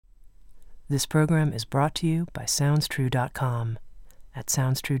This program is brought to you by SoundsTrue.com. At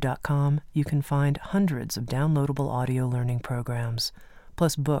SoundsTrue.com, you can find hundreds of downloadable audio learning programs,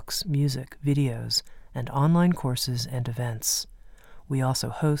 plus books, music, videos, and online courses and events. We also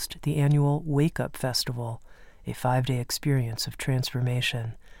host the annual Wake Up Festival, a 5-day experience of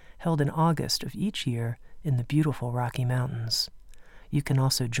transformation, held in August of each year in the beautiful Rocky Mountains. You can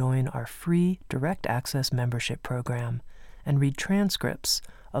also join our free direct access membership program and read transcripts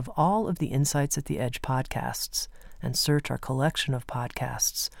of all of the Insights at the Edge podcasts and search our collection of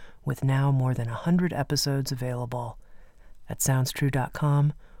podcasts with now more than 100 episodes available. At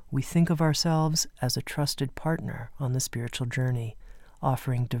SoundsTrue.com, we think of ourselves as a trusted partner on the spiritual journey,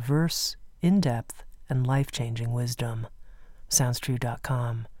 offering diverse, in-depth, and life-changing wisdom.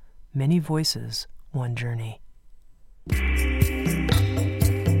 SoundsTrue.com. Many voices, one journey.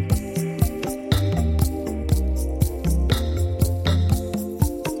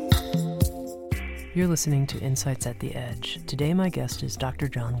 You're listening to Insights at the Edge. Today my guest is Dr.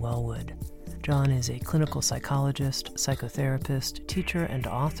 John Welwood. John is a clinical psychologist, psychotherapist, teacher, and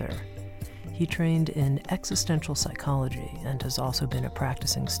author. He trained in existential psychology and has also been a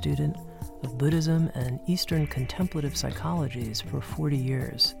practicing student of Buddhism and Eastern contemplative psychologies for 40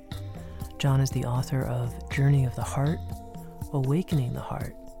 years. John is the author of Journey of the Heart, Awakening the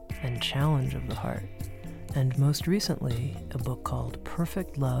Heart, and Challenge of the Heart, and most recently, a book called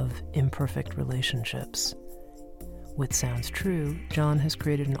Perfect Love, Imperfect Relationships. With Sounds True, John has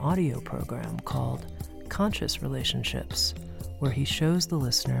created an audio program called Conscious Relationships, where he shows the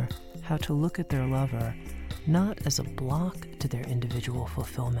listener how to look at their lover not as a block to their individual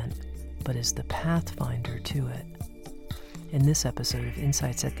fulfillment, but as the pathfinder to it. In this episode of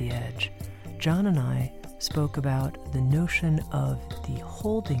Insights at the Edge, John and I spoke about the notion of the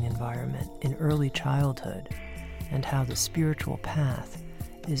holding environment in early childhood and how the spiritual path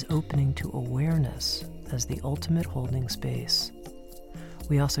is opening to awareness as the ultimate holding space.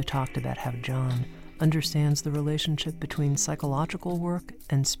 We also talked about how John understands the relationship between psychological work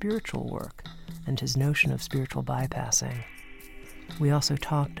and spiritual work and his notion of spiritual bypassing. We also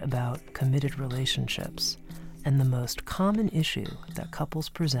talked about committed relationships and the most common issue that couples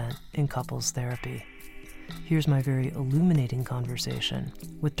present in couples therapy. Here's my very illuminating conversation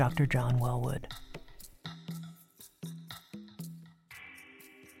with Dr. John Welwood.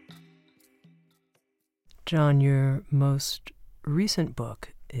 John, your most recent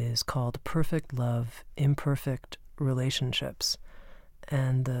book is called Perfect Love, Imperfect Relationships,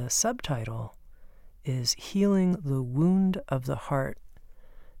 and the subtitle is Healing the Wound of the Heart.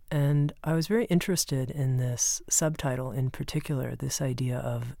 And I was very interested in this subtitle in particular, this idea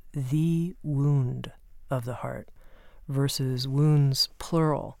of the wound of the heart versus wounds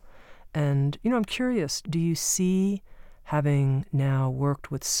plural. And, I'm curious, do you see, having now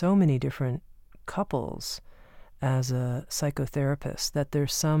worked with so many different couples as a psychotherapist, that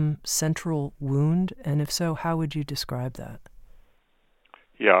there's some central wound? And if so, how would you describe that?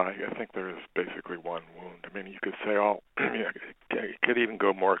 Yeah, I think there is basically one wound. I mean, you could say it could even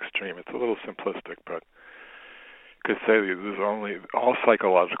go more extreme. It's a little simplistic, but you could say all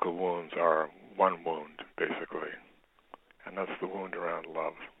psychological wounds are one wound, basically, and that's the wound around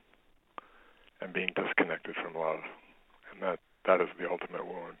love and being disconnected from love, and that is the ultimate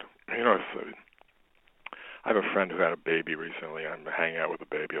wound. I have a friend who had a baby recently. I'm hanging out with the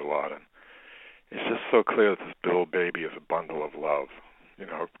baby a lot, and it's just so clear that this little baby is a bundle of love,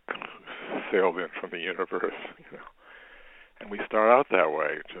 sailed in from the universe, and we start out that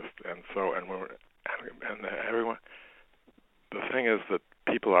way, everyone. The thing is that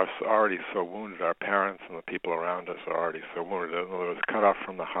people are already so wounded. Our parents and the people around us are already so wounded. In other words, cut off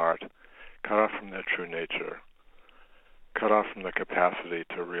from the heart, cut off from their true nature, cut off from the capacity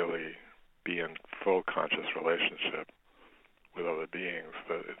to really be in full conscious relationship with other beings.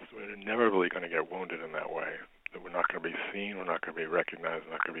 We're never really going to get wounded in that way. That we're not going to be seen, we're not going to be recognized,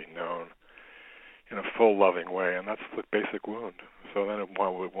 we're not going to be known in a full loving way, and that's the basic wound. So then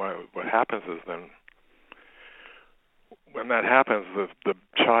what happens is then, when that happens, the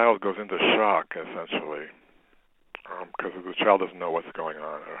child goes into shock, essentially, because the child doesn't know what's going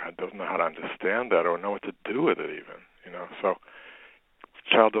on, or doesn't know how to understand that, or know what to do with it even, So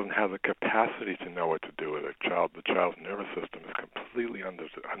the child doesn't have the capacity to know what to do with it. The child's nervous system is completely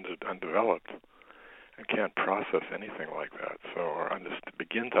undeveloped and can't process anything like that, or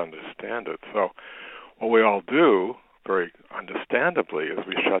begin to understand it. So what we all do, very understandably, is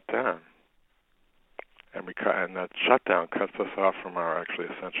we shut down. And that shutdown cuts us off from our actually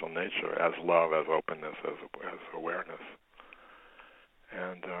essential nature as love, as openness, as awareness.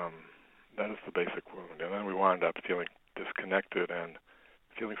 And that is the basic wound. And then we wind up feeling disconnected and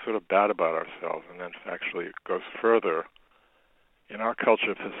feeling sort of bad about ourselves, and then actually it goes further. In our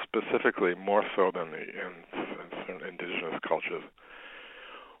culture, specifically more so than in certain indigenous cultures,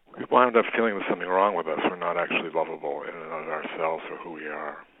 we wind up feeling there's something wrong with us. We're not actually lovable in and of ourselves or who we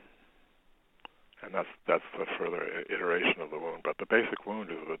are. And that's the further iteration of the wound. But the basic wound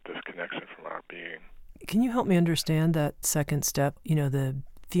is the disconnection from our being. Can you help me understand that second step? The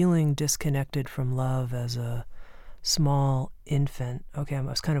feeling disconnected from love as a small infant. Okay, I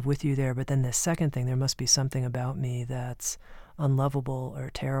was kind of with you there, but then the second thing, there must be something about me that's unlovable or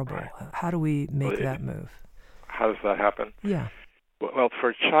terrible. Right. How do we make that move? How does that happen? Yeah. Well, for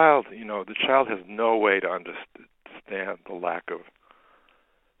a child, the child has no way to understand the lack of,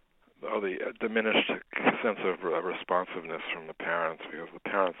 or the diminished sense of responsiveness from the parents, because the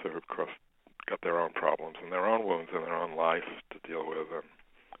parents have, of course, got their own problems and their own wounds and their own life to deal with, and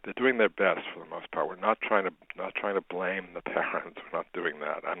they're doing their best for the most part. We're not trying to blame the parents. We're not doing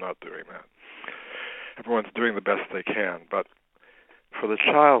that. I'm not doing that. Everyone's doing the best they can, but for the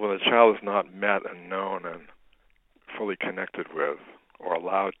child, when the child is not met and known and fully connected with or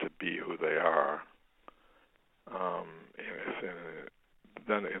allowed to be who they are,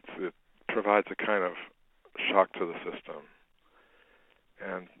 then it provides a kind of shock to the system,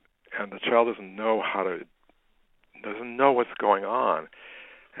 and the child doesn't know what's going on,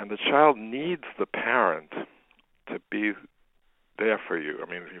 and the child needs the parent to be there for you. I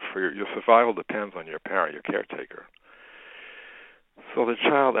mean, your survival depends on your parent, your caretaker. So the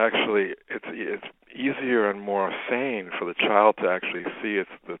child actually, it's easier and more sane for the child to actually see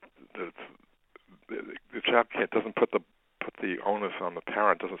the child doesn't put the onus on the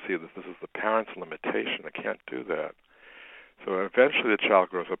parent, doesn't see that this is the parent's limitation. I can't do that. So eventually the child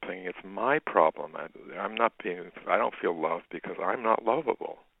grows up thinking, it's my problem. I don't feel loved because I'm not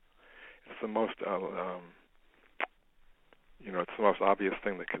lovable. It's the most it's the most obvious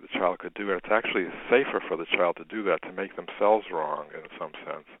thing that the child could do, and it's actually safer for the child to do that, to make themselves wrong in some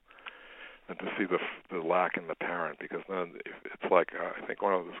sense, than to see the lack in the parent. Because then it's like, I think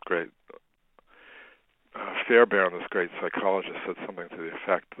one of those great, Fairbairn, this great psychologist, said something to the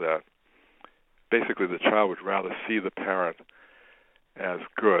effect that basically the child would rather see the parent as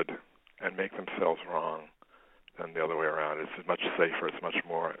good and make themselves wrong than the other way around. It's much safer. It's much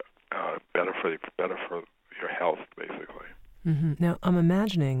more better for your health, basically. Mm-hmm. Now, I'm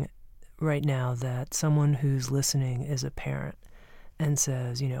imagining right now that someone who's listening is a parent and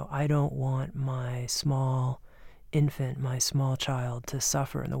says, I don't want my small infant, my small child to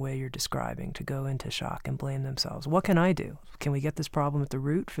suffer in the way you're describing, to go into shock and blame themselves. What can I do? Can we get this problem at the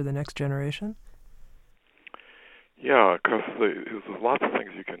root for the next generation? Yeah, because there's lots of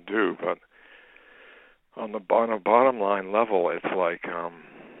things you can do, but on a bottom line level, it's like,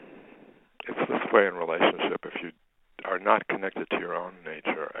 it's this way in relationship. If you are not connected to your own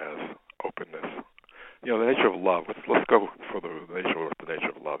nature as openness, the nature of love. Let's go for the nature of what the nature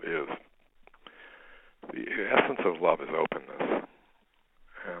of love is. The essence of love is openness,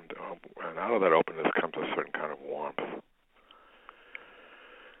 and out of that openness comes a certain kind of warmth.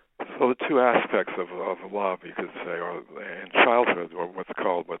 So the two aspects of love, you could say, are in childhood, or what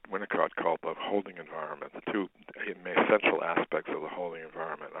Winnicott called the holding environment. The two essential aspects of the holding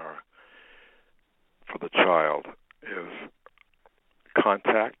environment are, for the child, is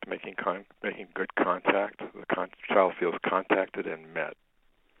contact, making good contact. The child feels contacted and met,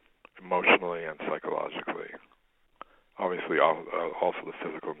 emotionally and psychologically. Obviously, also the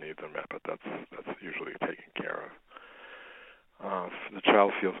physical needs are met, but that's usually taken care of. The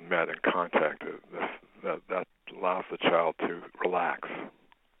child feels met and contacted. That allows the child to relax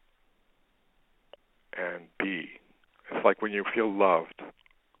and be. It's like when you feel loved,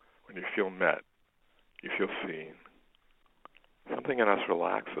 when you feel met, you feel seen. Something in us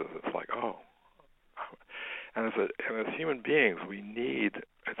relaxes. It's like, oh. And as human beings, we need.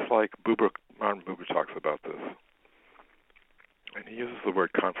 It's like Martin Buber talks about this, and he uses the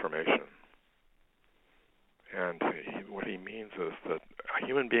word confirmation. And what he means is that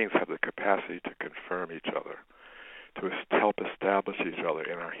human beings have the capacity to confirm each other, to help establish each other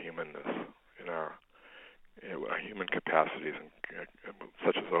in our humanness, in our human capacities,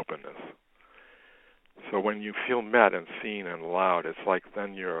 such as openness. So when you feel met and seen and allowed, it's like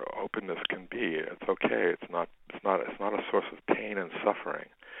then your openness can be. It's okay. It's not a source of pain and suffering.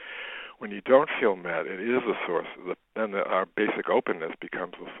 When you don't feel met, it is a source. Then our basic openness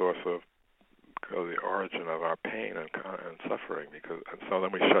becomes the source of the origin of our pain and suffering, and so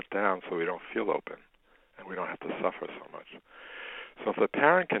then we shut down, so we don't feel open, and we don't have to suffer so much. So if the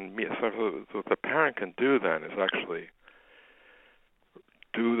parent can what the parent can do then is actually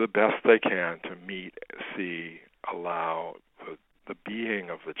do the best they can to meet, see, allow the being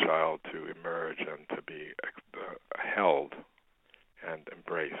of the child to emerge and to be held and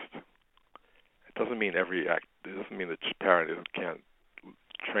embraced. It doesn't mean it doesn't mean the parent can't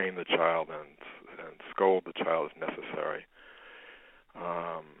train the child and scold the child if necessary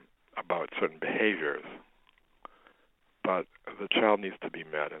about certain behaviors. But the child needs to be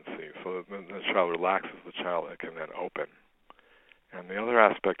met and seen. So when the child relaxes, the child can then open. And the other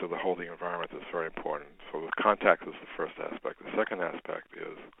aspect of the holding environment is very important. So the contact is the first aspect. The second aspect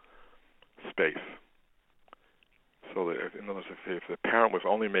is space. So that in other words, if the parent was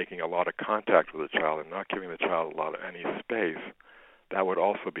only making a lot of contact with the child and not giving the child a lot of any space, that would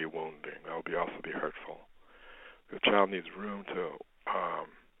also be wounding. That would also be hurtful. The child needs room to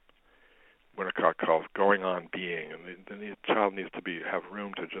Winnicott calls going on being, and the child needs to have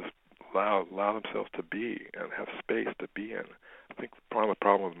room to just allow themselves to be and have space to be in. I think part of the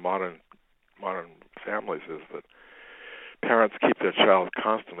problem with modern families is that parents keep their child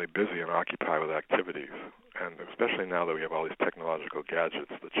constantly busy and occupied with activities, and especially now that we have all these technological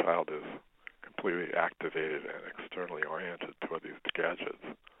gadgets, the child is completely activated and externally oriented toward these gadgets.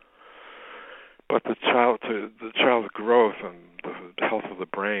 But the child's growth and the health of the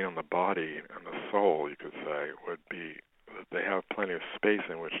brain and the body and the soul, you could say, would be that they have plenty of space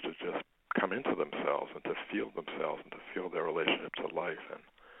in which to just come into themselves and to feel themselves and to feel their relationship to life.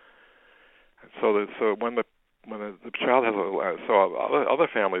 And so when the child has other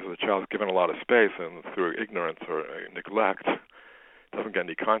families, the child's given a lot of space and through ignorance or neglect doesn't get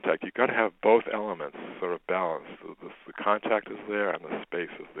any contact. You've got to have both elements sort of balanced. The contact is there and the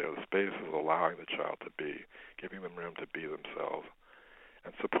space is there. The space is allowing the child to be, giving them room to be themselves,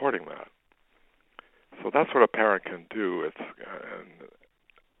 and supporting that. So that's what a parent can do.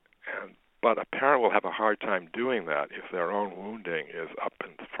 But a parent will have a hard time doing that if their own wounding is up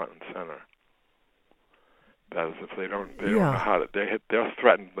in front and center. That is, if they don't know how to. They're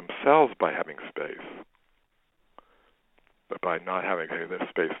threatened themselves by having space. But by not having their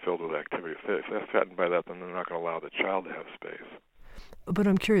space filled with activity. If they're threatened by that, then they're not going to allow the child to have space. But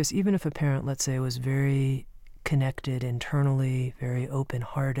I'm curious, even if a parent, let's say, was very connected internally, very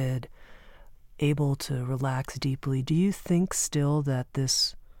open-hearted, able to relax deeply, do you think still that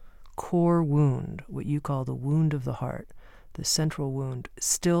this core wound, what you call the wound of the heart, the central wound,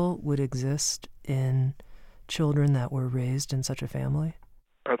 still would exist in children that were raised in such a family?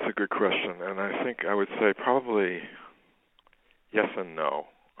 That's a good question, and I think I would say probably yes and no.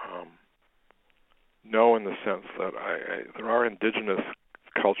 No in the sense that there are indigenous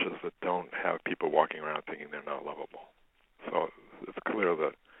cultures that don't have people walking around thinking they're not lovable. So it's clear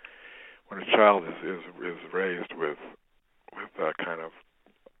that when a child is raised with that kind of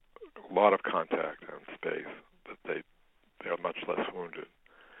a lot of contact and space, that they are much less wounded.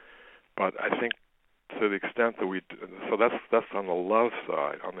 But I think to the extent that so that's on the love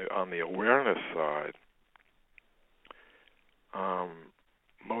side. On the awareness side,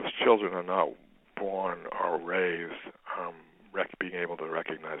 most children are not born or raised being able to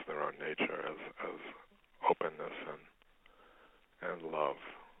recognize their own nature as openness and love.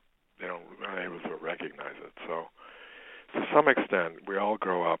 They're not able to recognize it. So to some extent, we all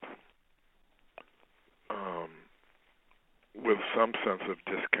grow up with some sense of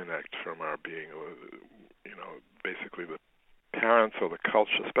disconnect from our being. Basically the parents or the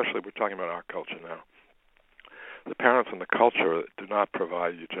culture, especially we're talking about our culture now, the parents and the culture do not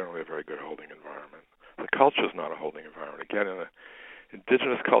provide you generally a very good holding environment. The culture is not a holding environment. Again, in an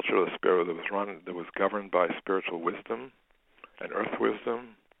indigenous culture, the spirit that was governed by spiritual wisdom and earth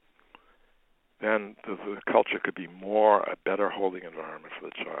wisdom, then the culture could be a better holding environment for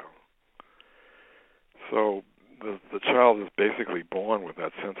the child. So the child is basically born with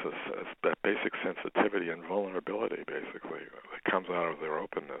that that basic sensitivity and vulnerability, basically, that comes out of their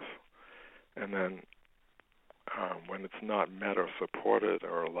openness. And then when it's not met or supported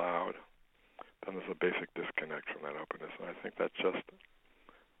or allowed, then there's a basic disconnect from that openness. And I think that just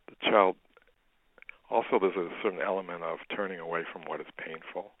the child, also there's a certain element of turning away from what is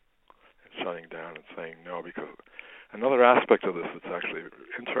painful and shutting down and saying no, because another aspect of this that's actually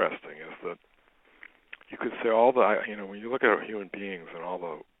interesting is that you could say when you look at human beings and all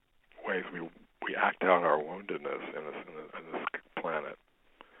the ways we act out our woundedness in this planet,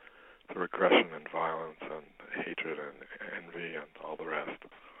 through aggression and violence and hatred and envy and all the rest.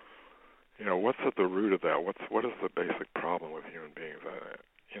 What's at the root of that? What is the basic problem with human beings?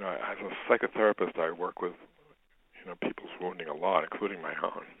 As a psychotherapist, I work with people's wounding a lot, including my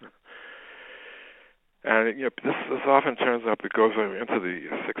own. And this often turns up. It goes into the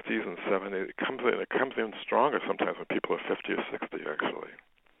 60s and 70s. It comes in strongger sometimes when people are 50 or 60. Actually,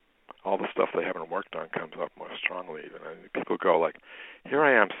 all the stuff they haven't worked on comes up more strongly even. And people go like, here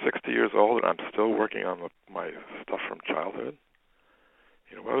I am, 60 years old, and I'm still working on my stuff from childhood.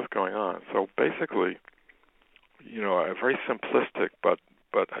 What is going on? So basically, a very simplistic but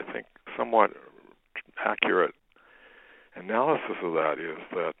I think somewhat accurate analysis of that is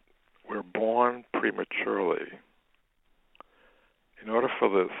that we're born prematurely. In order for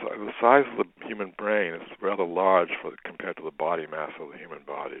the size of the human brain is rather large compared to the body mass of the human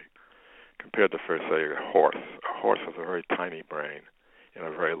body, compared to, for say, a horse. A horse has a very tiny brain in a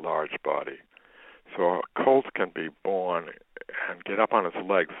very large body. So a colt can be born and get up on its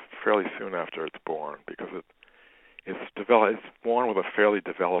legs fairly soon after it's born because it's born with a fairly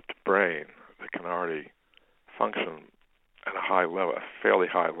developed brain that can already function at a high level, a fairly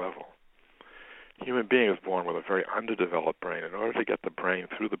high level. A human being is born with a very underdeveloped brain. In order to get the brain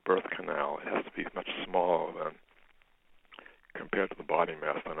through the birth canal, it has to be much smaller than compared to the body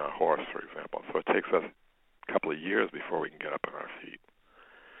mass than a horse, for example. So it takes us a couple of years before we can get up on our feet.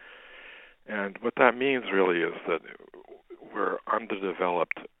 And what that means really is that we're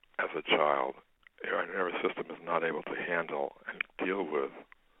underdeveloped as a child. Our nervous system is not able to handle and deal with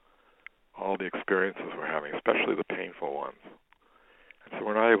all the experiences we're having, especially the painful ones. And so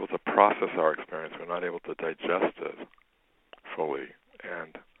we're not able to process our experience. We're not able to digest it fully.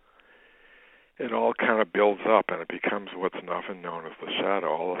 And it all kind of builds up, and it becomes what's often known as the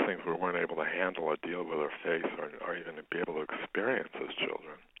shadow, all the things we weren't able to handle or deal with or face or even be able to experience as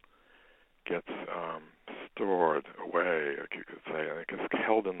children gets stored away, like you could say, and it gets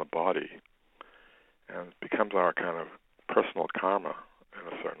held in the body and becomes our kind of personal karma in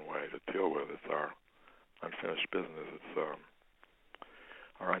a certain way to deal with. It's our unfinished business. It's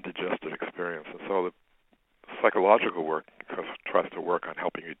our undigested experience. And so the psychological work tries to work on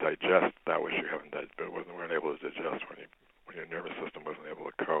helping you digest that which you haven't weren't able to digest when your nervous system wasn't able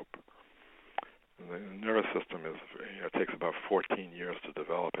to cope. And the nervous system takes about 14 years to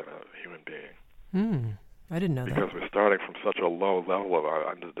develop in a human being. I didn't know because that. We're starting from such a low level of our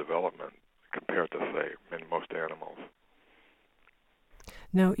underdevelopment compared to, say, in most animals.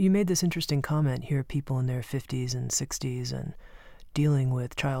 Now, you made this interesting comment here, people in their 50s and 60s and dealing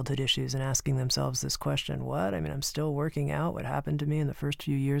with childhood issues and asking themselves this question, what? I mean, I'm still working out what happened to me in the first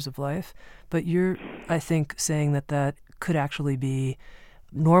few years of life. But you're, I think, saying that could actually be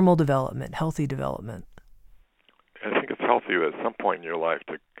normal development, healthy development. I think it's healthy at some point in your life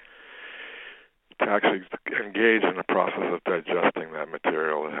to actually engage in a process of digesting that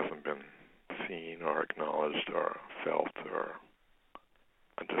material that hasn't been seen or acknowledged or felt or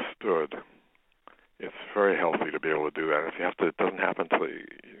understood. It's very healthy to be able to do that. If you have to, it doesn't happen until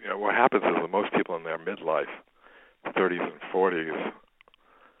what happens is that most people in their midlife, 30s and 40s,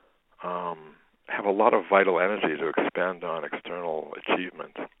 have a lot of vital energy to expend on external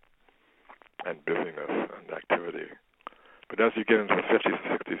achievement and busyness and activity. But as you get into the 50s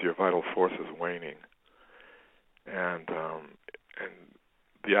and 60s, your vital force is waning, and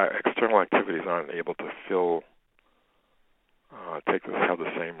the external activities aren't able to have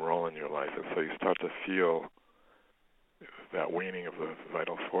the same role in your life, and so you start to feel that waning of the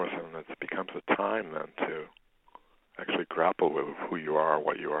vital force, and it becomes a time then to actually grapple with who you are,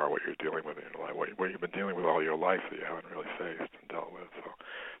 what you're dealing with in your life, what you've been dealing with all your life that you haven't really faced and dealt with. So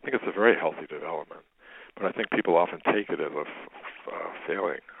I think it's a very healthy development, but I think people often take it as a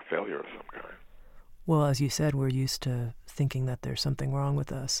failure of some kind. Well, as you said, we're used to thinking that there's something wrong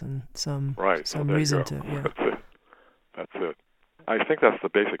with us and some reason to. Yeah. That's it. I think that's the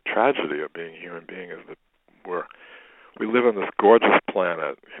basic tragedy of being a human being is that we live on this gorgeous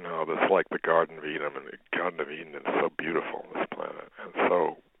planet, that's like the Garden of Eden, and the Garden of Eden is so beautiful, this planet, and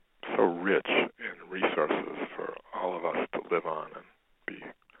so rich in resources for all of us to live on and be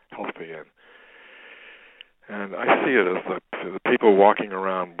healthy in. And I see it as the people walking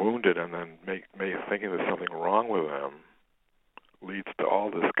around wounded and then thinking there's something wrong with them leads to all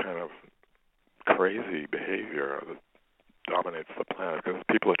this kind of crazy behavior that dominates the planet, because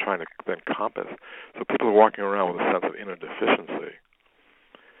people are trying to then compensate. So people are walking around with a sense of inner deficiency.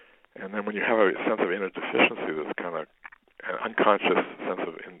 And then when you have a sense of inner deficiency, this kind of an unconscious sense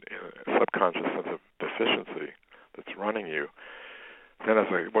of, subconscious sense of deficiency that's running you, then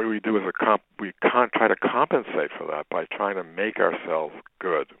what we do is we can't try to compensate for that by trying to make ourselves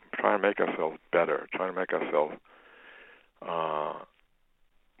good, trying to make ourselves better, trying to make ourselves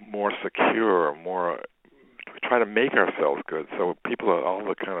more secure, we try to make ourselves good. So people are all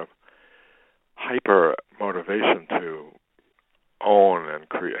the kind of hyper motivation to own and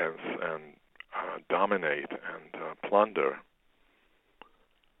create and dominate and plunder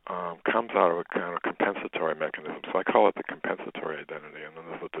comes out of a kind of compensatory mechanism. So I call it the compensatory identity, and then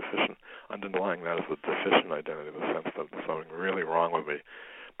there's a deficient, underlying that is the deficient identity, the sense that there's something really wrong with me.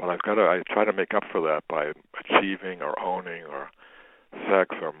 But I try to make up for that by achieving or owning or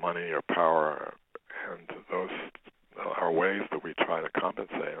sex or money or power, and those are ways that we try to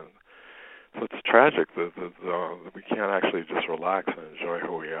compensate. And so it's tragic that we can't actually just relax and enjoy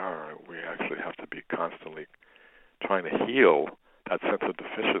who we are. We actually have to be constantly trying to heal that sense of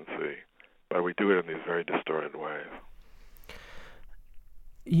deficiency, but we do it in these very distorted ways.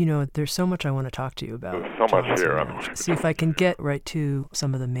 You know, there's so much I want to talk to you about. There's so much here. See if I can get right to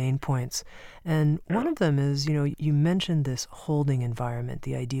some of the main points. And one of them is, you know, you mentioned this holding environment,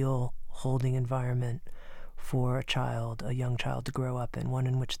 the ideal holding environment for a young child to grow up in, one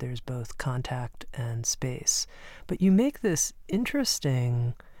in which there's both contact and space. But you make this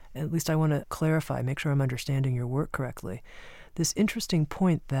interesting, at least I want to clarify, make sure I'm understanding your work correctly, this interesting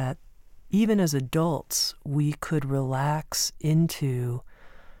point that even as adults, we could relax into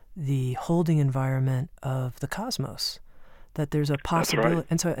the holding environment of the cosmos, that there's a possibility,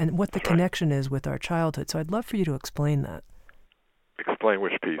 That's right. and what the connection is with our childhood. So I'd love for you to explain that. Explain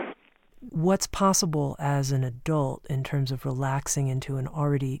which piece? What's possible as an adult in terms of relaxing into an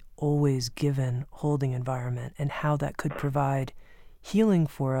already always given holding environment, and how that could provide healing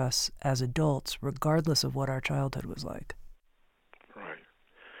for us as adults, regardless of what our childhood was like. Right.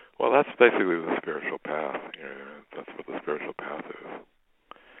 Well, that's basically the spiritual path. You know, that's what the spiritual path is.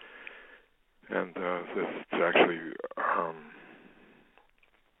 And this to actually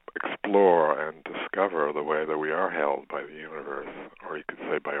explore and discover the way that we are held by the universe, or you could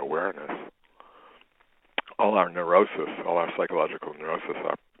say by awareness. All our neurosis, all our psychological neurosis,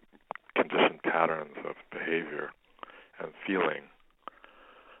 our conditioned patterns of behavior and feeling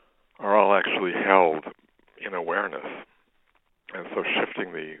are all actually held in awareness. And so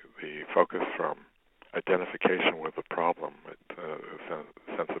shifting the focus from identification with the problem,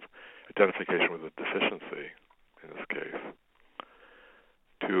 a sense of identification with the deficiency, in this case,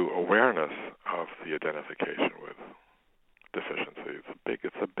 to awareness of the identification with deficiency.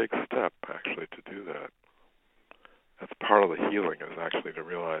 It's a big step, actually, to do that. That's part of the healing, is actually to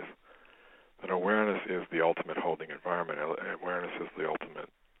realize that awareness is the ultimate holding environment. Awareness is the ultimate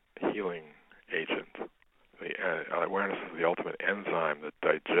healing agent. Awareness is the ultimate enzyme that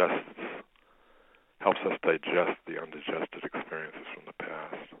helps us digest the undigested experiences from the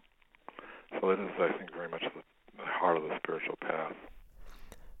past. So it is, I think, very much the heart of the spiritual path.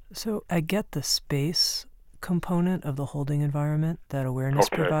 So I get the space component of the holding environment that awareness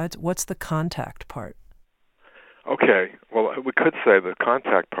provides. What's the contact part? Okay. Well, we could say the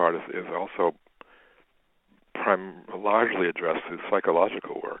contact part is also largely addressed through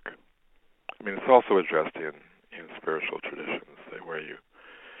psychological work. I mean, it's also addressed in spiritual traditions, where you,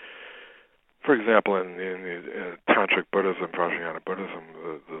 for example, in Tantric Buddhism, Vajrayana Buddhism,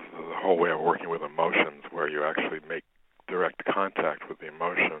 the whole way of working with emotions, where you actually make direct contact with the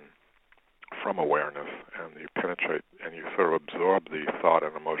emotion from awareness, and you penetrate and you sort of absorb the thought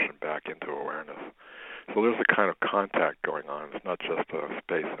and emotion back into awareness. So there's a kind of contact going on. It's not just a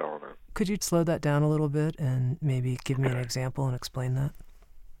space element. Could you slow that down a little bit and maybe give me an example and explain that?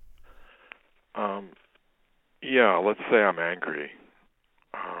 Yeah, let's say I'm angry.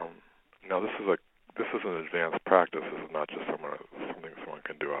 Now this is an advanced practice. This is not just something someone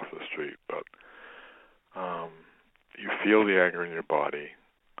can do off the street, but you feel the anger in your body,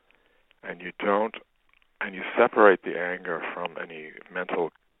 and you separate the anger from any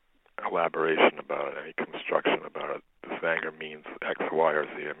mental elaboration about it, any construction about it. This anger means X, Y, or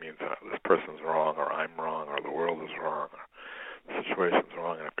Z. It means this person's wrong, or I'm wrong, or the world is wrong, or the situation's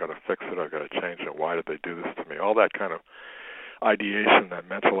wrong, and I've got to fix it, I've got to change it. Why did they do this to me? All that kind of ideation, that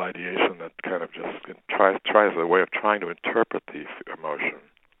mental ideation that kind of just tries a way of trying to interpret the emotion.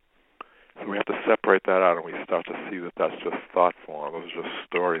 So we have to separate that out, and we start to see that that's just thought form. Those are just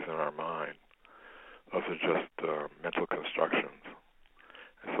stories in our mind. Those are just mental constructions.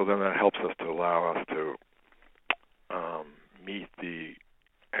 And so then that helps us to allow us to meet the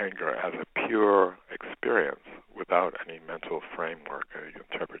anger as a pure experience without any mental framework, any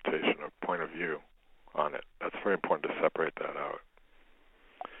interpretation or point of view on it. That's very important to separate that out.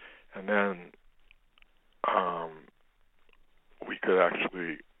 And then we could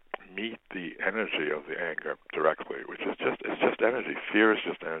actually meet the energy of the anger directly, which is just energy. Fear is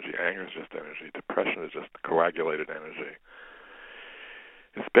just energy. Anger is just energy. Depression is just coagulated energy.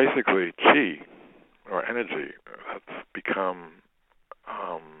 It's basically chi, or energy, that's become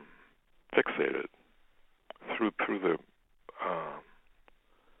fixated through the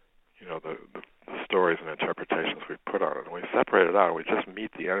stories and interpretations we put on it. And we separate it out. We just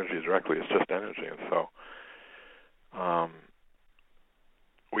meet the energy directly. It's just energy. And so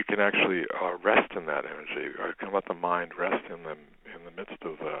we can actually rest in that energy. I can let the mind rest in the midst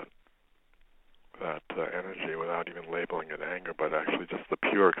of that energy without even labeling it anger, but actually just the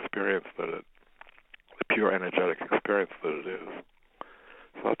pure experience the pure energetic experience that it is.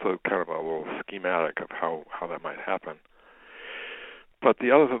 So that's a kind of a little schematic of how that might happen. But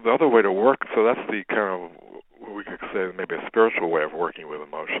the other way to work, so that's the kind of what we could say maybe a spiritual way of working with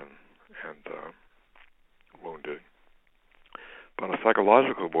emotion and wounded. But a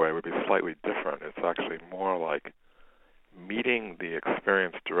psychological way would be slightly different. It's actually more like meeting the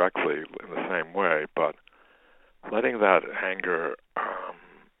experience directly in the same way, but letting that anger,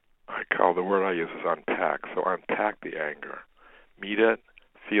 the word I use is unpack. So unpack the anger. Meet it,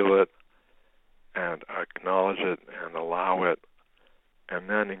 feel it, and acknowledge it and allow it, and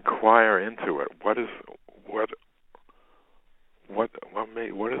then inquire into it. What is this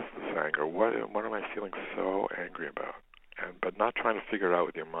anger? What am I feeling so angry about? But not trying to figure it out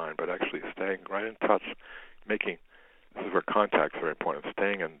with your mind, but actually staying right in touch, this is where contact is very important,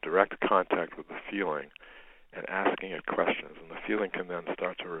 staying in direct contact with the feeling and asking it questions. And the feeling can then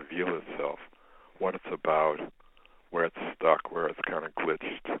start to reveal itself, what it's about, where it's stuck, where it's kind of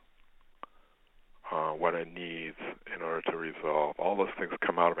glitched, what it needs in order to resolve. All those things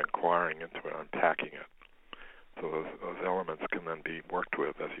come out of inquiring into it, unpacking it. So those elements can then be worked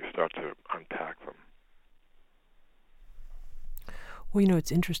with as you start to unpack them. Well,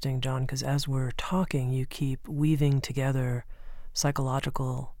 it's interesting, John, because as we're talking, you keep weaving together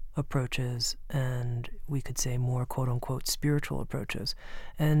psychological approaches and we could say more quote-unquote spiritual approaches.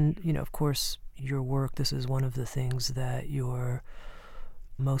 And, of course, your work, this is one of the things that you're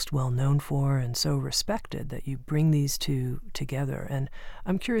most well known for and so respected, that you bring these two together. And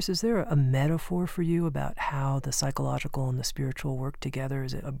I'm curious, is there a metaphor for you about how the psychological and the spiritual work together?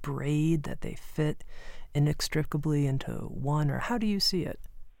 Is it a braid that they fit inextricably into one, or how do you see it?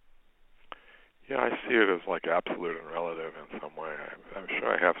 Yeah, I see it as like absolute and relative in some way. I'm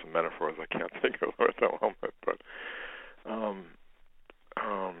sure I have some metaphors I can't think of at the moment, but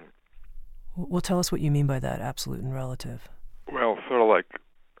well, tell us what you mean by that, absolute and relative. Well, sort of like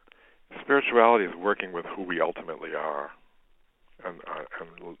spirituality is working with who we ultimately are, and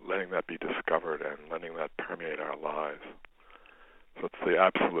letting that be discovered and letting that permeate our lives. So it's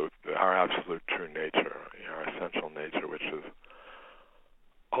our absolute true nature, our essential nature, which is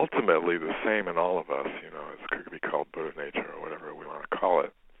ultimately the same in all of us. It could be called Buddha nature or whatever we want to call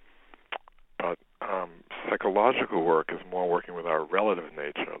it. But psychological work is more working with our relative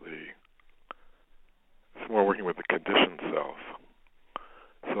nature. It's more working with the conditioned self.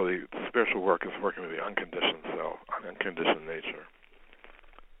 So the spiritual work is working with the unconditioned self, unconditioned nature.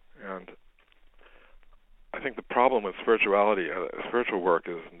 And I think the problem with spirituality, spiritual work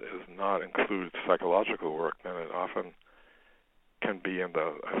is not include psychological work, then it often can be in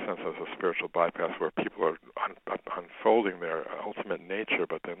a sense of a spiritual bypass where people are unfolding their ultimate nature,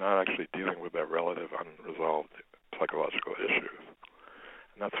 but they're not actually dealing with their relative unresolved psychological issues.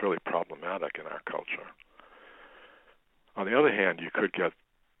 And that's really problematic in our culture. On the other hand, you could get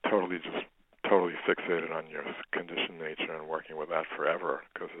totally fixated on your conditioned nature and working with that forever,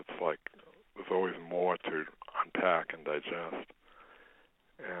 because it's like there's always more to unpack and digest.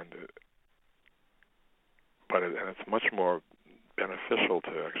 And it's much more beneficial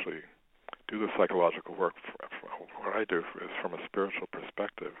to actually do the psychological work. What I do is from a spiritual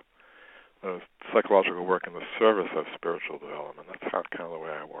perspective. Psychological work in the service of spiritual development. That's kind of the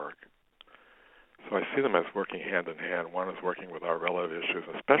way I work. So I see them as working hand in hand. One is working with our relative issues,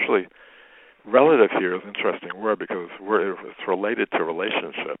 especially relative here is an interesting word because it's related to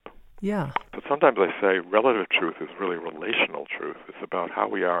relationship. Yeah. But sometimes I say relative truth is really relational truth. It's about how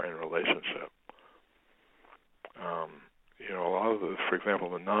we are in relationship. A lot of for example,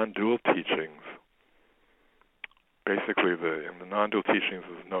 the non-dual teachings, basically in the non-dual teachings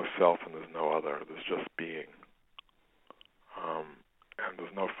there's no self and there's no other. There's just being. And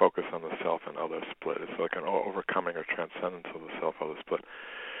there's no focus on the self and other split. It's like an overcoming or transcendence of the self-other split.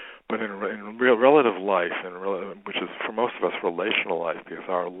 But in real relative life, which is for most of us relational life, because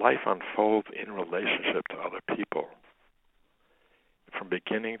our life unfolds in relationship to other people, from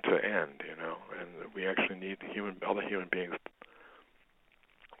beginning to end, and we actually need other human beings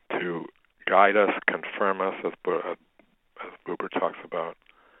to guide us, confirm us, as Buber talks about,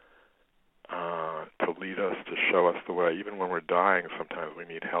 to lead us, to show us the way. Even when we're dying, sometimes we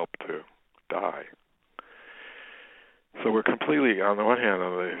need help to die. So we're completely, on the one hand,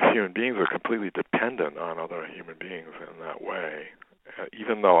 the human beings are completely dependent on other human beings in that way.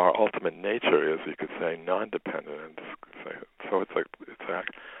 even though our ultimate nature is, you could say, non-dependent. And so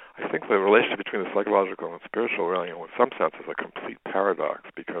I think the relationship between the psychological and spiritual really, in some sense, is a complete paradox,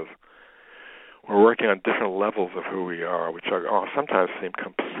 because we're working on different levels of who we are, which are sometimes seem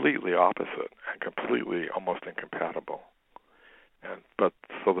completely opposite and completely almost incompatible.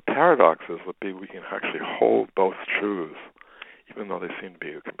 So the paradox is that we can actually hold both truths, even though they seem to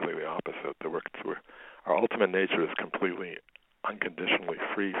be completely opposite. Our ultimate nature is completely unconditionally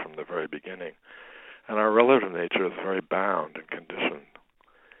free from the very beginning, and our relative nature is very bound and conditioned,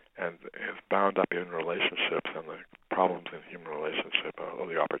 and is bound up in relationships and the problems in human relationship, or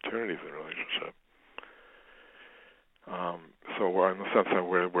the opportunities in relationship. So we're in the sense that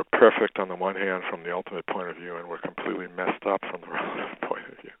we're perfect on the one hand from the ultimate point of view, and we're completely messed up from the relative point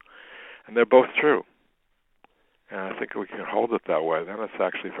of view. And they're both true. And I think we can hold it that way. Then it's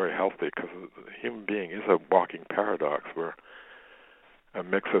actually very healthy, because the human being is a walking paradox. We're a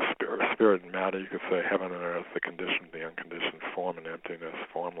mix of spirit and matter. You could say heaven and earth, the conditioned, the unconditioned, form and emptiness,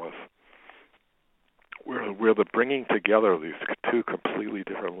 formless. We're the bringing together of these two completely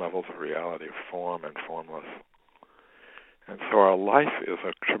different levels of reality, form and formless. And so our life is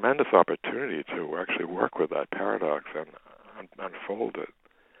a tremendous opportunity to actually work with that paradox and unfold it.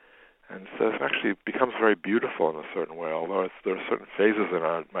 And so it actually becomes very beautiful in a certain way, although there are certain phases in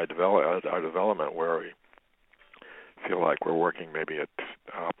our development where we feel like we're working maybe at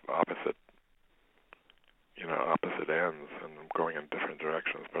opposite ends and going in different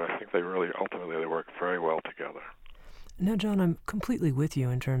directions. But I think they work very well together. Now, John, I'm completely with you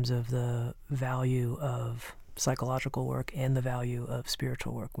in terms of the value of psychological work and the value of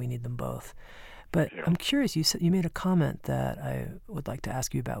spiritual work. We need them both. But yeah. I'm curious, you made a comment that I would like to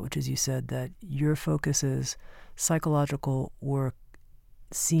ask you about, which is you said that your focus is psychological work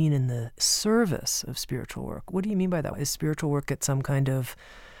seen in the service of spiritual work. What do you mean by that? Is spiritual work at some kind of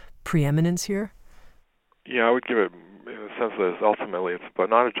preeminence here? Yeah, I would give it in the sense that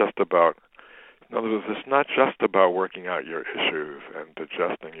in other words, it's not just about working out your issues and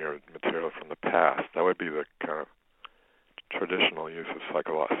digesting your material from the past. That would be the kind of traditional use of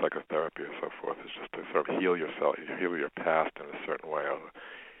psychotherapy or so forth. It's just to sort of heal yourself, heal your past in a certain way.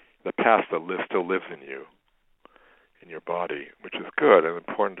 The past that still lives in you, in your body, which is good and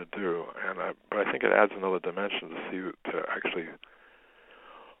important to do. But I think it adds another dimension to actually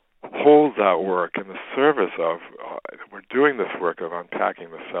hold that work in the service of, we're doing this work of unpacking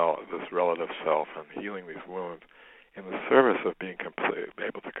this relative self and healing these wounds in the service of being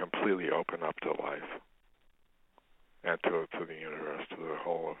able to completely open up to life and to the universe, to the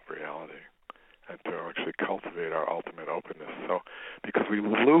whole of reality, and to actually cultivate our ultimate openness. So, because we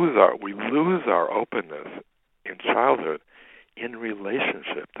lose our openness in childhood in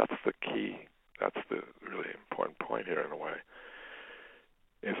relationship. That's the key. That's the really important point here in a way.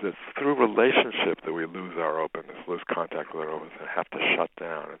 Is it's through relationship that we lose our openness, lose contact with our openness, and have to shut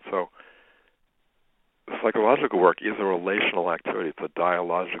down. And so the psychological work is a relational activity. It's a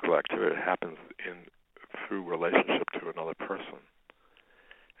dialogical activity. It happens through relationship to another person.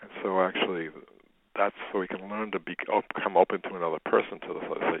 And so actually that's so we can learn to become open to another person, to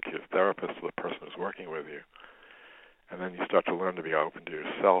your therapist, to the person who's working with you. And then you start to learn to be open to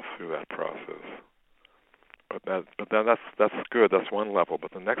yourself through that process. But then that's good. That's one level.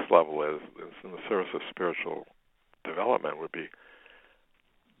 But the next level is in the service of spiritual development would be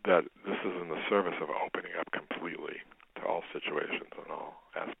that this is in the service of opening up completely to all situations and all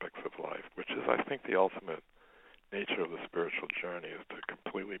aspects of life, which is, I think, the ultimate nature of the spiritual journey, is to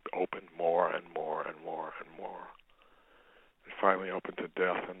completely open more and more and more and more. And finally open to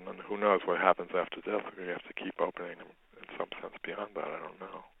death. And then who knows what happens after death? We have to keep opening in some sense beyond that. I don't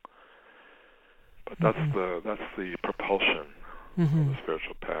know. But that's the propulsion of the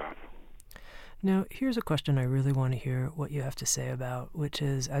spiritual path. Now, here's a question I really want to hear what you have to say about, which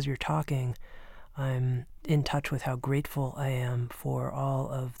is, as you're talking, I'm in touch with how grateful I am for all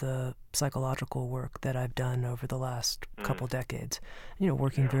of the psychological work that I've done over the last couple decades,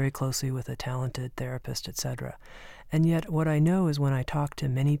 working very closely with a talented therapist, etc. And yet what I know is when I talk to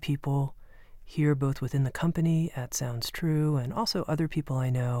many people here, both within the company at Sounds True and also other people I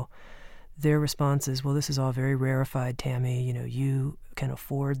know, their response is, well, this is all very rarefied, Tami. You can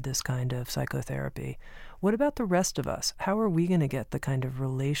afford this kind of psychotherapy. What about the rest of us? How are we going to get the kind of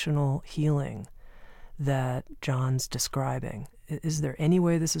relational healing that John's describing? Is there any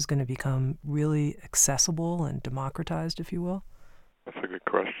way this is going to become really accessible and democratized, if you will? That's a good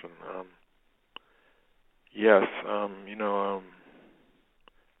question. Yes,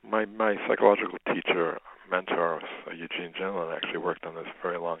 my psychological teacher, mentor, Eugene Genlin, actually worked on this a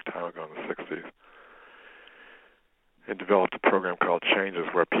very long time ago in the 60s. and developed a program called Changes,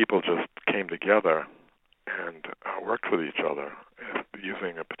 where people just came together and worked with each other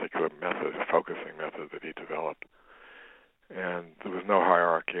using a particular method, a focusing method that he developed. And there was no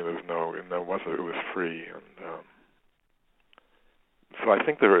hierarchy. It was free. And so I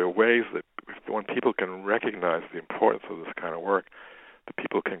think there are ways that when people can recognize the importance of this kind of work, that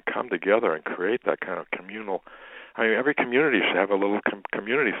people can come together and create that kind of communal. I mean, every community should have a little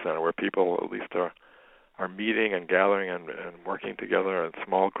community center where people at least are meeting and gathering and working together in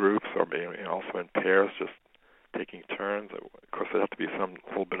small groups, or also in pairs, just taking turns. Of course, there has to be some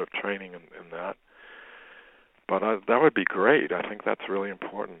little bit of training in that. But that would be great. I think that's really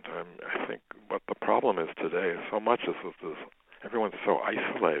important. I think what the problem is today is so much is this, everyone's so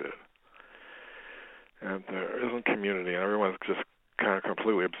isolated, and there isn't community, and everyone's just kind of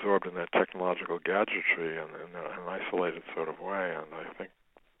completely absorbed in that technological gadgetry in an isolated sort of way. And I think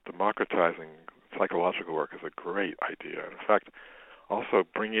democratizing psychological work is a great idea. In fact, also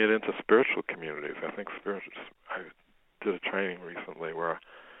bringing it into spiritual communities. I think I did a training recently where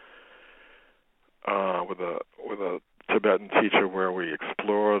with a Tibetan teacher where we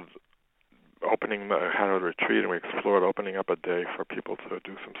explored had a retreat, and we explored opening up a day for people to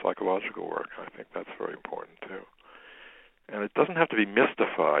do some psychological work. I think that's very important too. And it doesn't have to be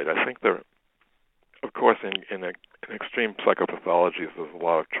mystified. I think of course, in extreme psychopathologies, there's a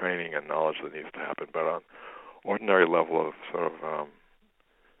lot of training and knowledge that needs to happen. But on ordinary level of sort of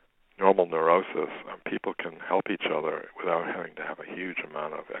normal neurosis, people can help each other without having to have a huge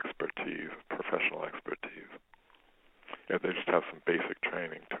amount of expertise, professional expertise. They just have some basic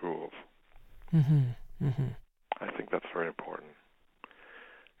training tools. Mm-hmm. Mm-hmm. I think that's very important.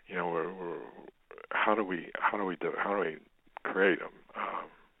 How do we create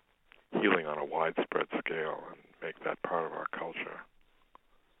healing on a widespread scale and make that part of our culture?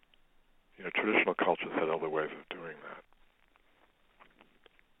 Traditional cultures had other ways of doing that.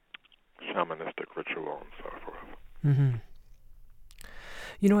 Shamanistic ritual and so forth. Mm-hmm.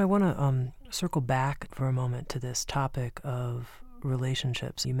 I want to circle back for a moment to this topic of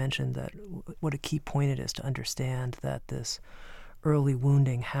relationships. You mentioned that what a key point it is to understand that this early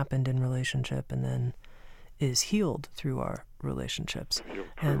wounding happened in relationship and then is healed through our relationships.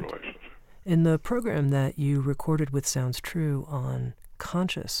 In the program that you recorded with Sounds True on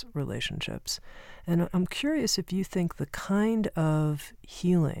conscious relationships, and I'm curious if you think the kind of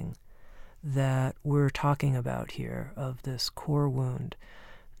healing that we're talking about here of this core wound,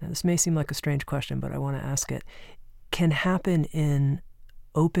 now this may seem like a strange question, but I want to ask it, can happen in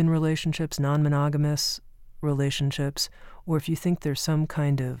open relationships, non-monogamous relationships, or if you think there's some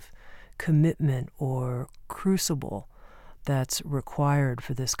kind of commitment or crucible that's required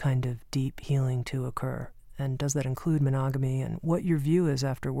for this kind of deep healing to occur? And does that include monogamy, and what your view is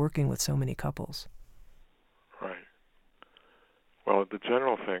after working with so many couples? Right. Well, the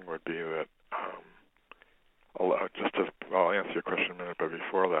general thing would be that, I'll answer your question in a minute, but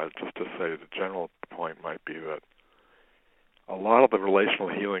before that, just to say the general point might be that a lot of the relational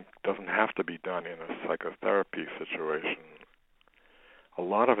healing doesn't have to be done in a psychotherapy situation. A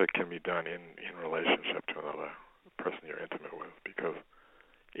lot of it can be done in relationship to another person you're intimate with, because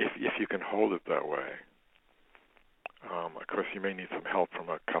if you can hold it that way, of course you may need some help from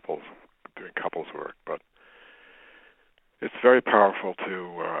doing couples work, but it's very powerful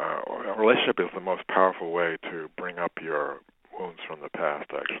a relationship is the most powerful way to bring up your wounds from the past,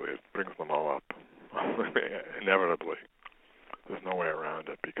 actually. It brings them all up, inevitably. There's no way around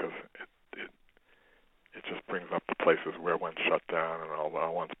it, because it just brings up the places where one shut down, and all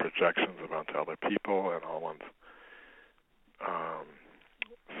one's projections onto other people, and all one's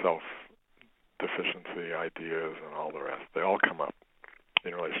self-deficiency ideas and all the rest. They all come up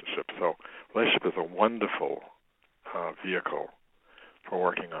in relationships. So relationship is a wonderful vehicle for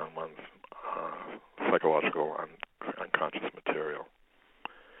working on one's psychological and unconscious material.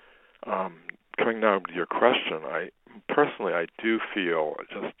 Coming now to your question, I do feel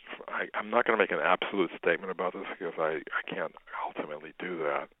I'm not going to make an absolute statement about this, because I can't ultimately do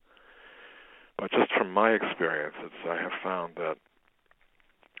that. But just from my experience, I have found that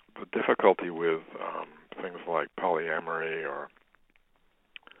the difficulty with things like polyamory or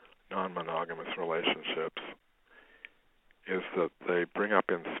non-monogamous relationships is that they bring up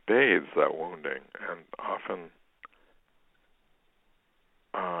in spades that wounding, and often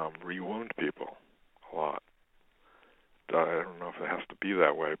re-wound people a lot. I don't know if it has to be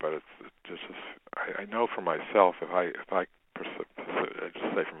that way, but it's just I know for myself, if I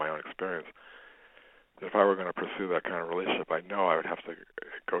just say from my own experience, that if I were going to pursue that kind of relationship, I know I would have to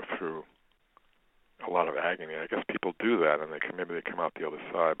go through a lot of agony. I guess people do that, and maybe they come out the other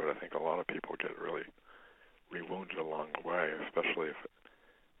side, but I think a lot of people get really wounded along the way, especially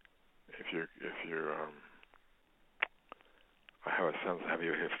if you're I have a sense, have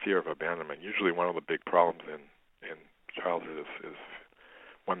you have fear of abandonment. Usually one of the big problems in childhood is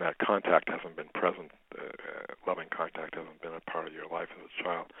when that contact hasn't been present, loving contact hasn't been a part of your life as a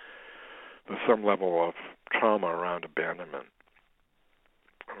child. There's some level of trauma around abandonment,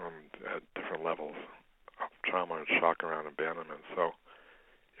 at different levels of trauma and shock around abandonment. So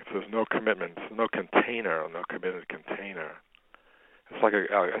if there's no commitment, no container, no committed container, it's like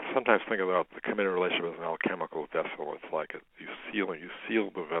I sometimes think about the committed relationship as an alchemical vessel. It's like you seal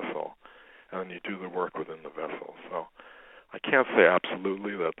the vessel, and then you do the work within the vessel. So I can't say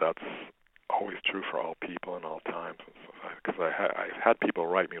absolutely that that's always true for all people in all times, because I've had people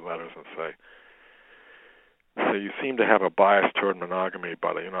write me letters and say, you seem to have a bias toward monogamy,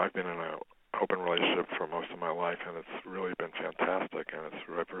 but I've been in an open relationship for most of my life, and it's really been fantastic, and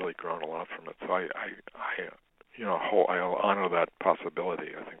I've really grown a lot from it. So I'll honor that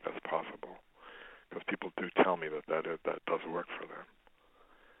possibility. I think that's possible, because people do tell me that does work for them.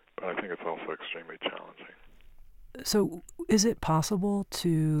 But I think it's also extremely challenging. So is it possible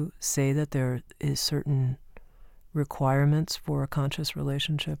to say that there is certain requirements for a conscious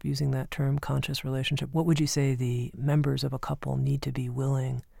relationship, using that term, conscious relationship? What would you say the members of a couple need to be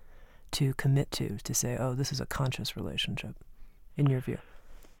willing to commit to say, oh, this is a conscious relationship, in your view?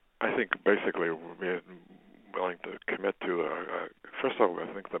 I think basically we're willing to commit to, first of all,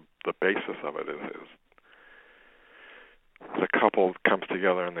 I think the basis of it is the couple comes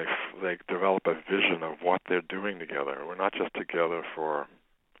together and they develop a vision of what they're doing together. We're not just together for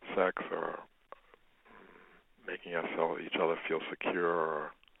sex or making each other feel secure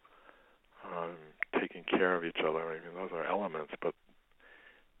or taking care of each other. I mean, those are elements, but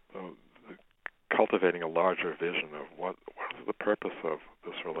cultivating a larger vision of what is the purpose of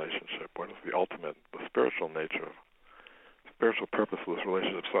this relationship, what is the ultimate, the spiritual purpose of this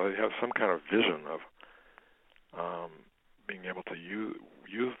relationship. So you have some kind of vision of being able to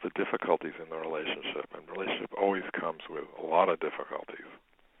use the difficulties in the relationship, and relationship always comes with a lot of difficulties,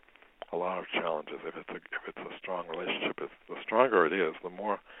 a lot of challenges. If it's a strong relationship, the stronger it is, the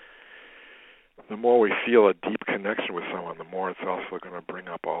more we feel a deep connection with someone, the more it's also going to bring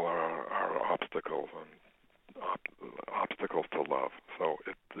up all our obstacles and obstacles to love. So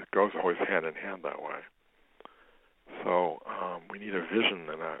it goes always hand in hand that way. So we need a vision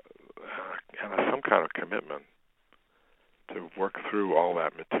and some kind of commitment to work through all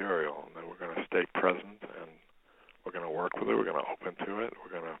that material, and then we're going to stay present, and we're going to work with it, we're going to open to it,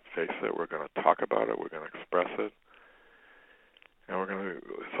 we're going to face it, we're going to talk about it, we're going to express it, and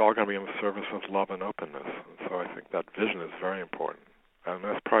it's all going to be in the service of love and openness. And so I think that vision is very important, and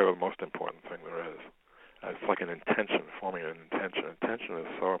that's probably the most important thing there is. It's like an intention, forming an intention. Intention is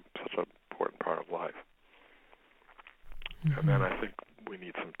such an important part of life. Mm-hmm. And then I think we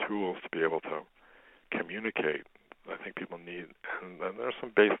need some tools to be able to communicate. I think people need, and there's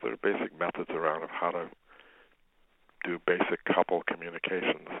some basic methods around of how to do basic couple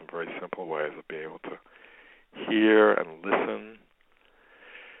communication, some very simple ways of being able to hear and listen.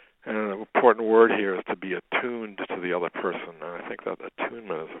 And an important word here is to be attuned to the other person. And I think that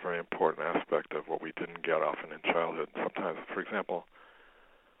attunement is a very important aspect of what we didn't get often in childhood. Sometimes, for example,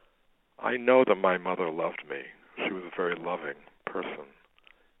 I know that my mother loved me. She was a very loving person.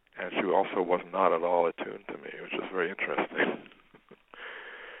 And she also was not at all attuned to me, which is very interesting.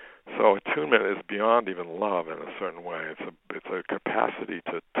 So attunement is beyond even love in a certain way. It's a capacity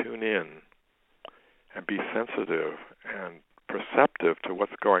to tune in and be sensitive and perceptive to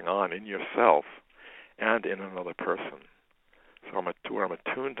what's going on in yourself and in another person. So when I'm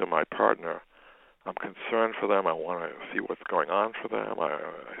attuned to my partner, I'm concerned for them. I want to see what's going on for them. I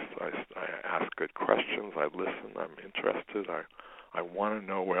ask good questions. I listen. I'm interested. I want to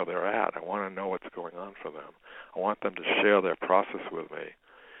know where they're at. I want to know what's going on for them. I want them to share their process with me,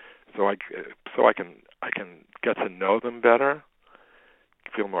 so I can get to know them better,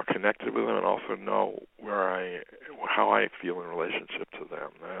 feel more connected with them, and also know how I feel in relationship to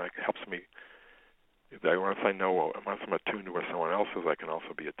them. And it helps me. Once I'm attuned to where someone else is, I can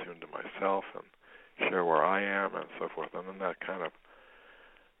also be attuned to myself and share where I am and so forth. And then that kind of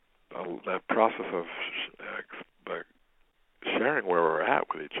that process of sharing where we're at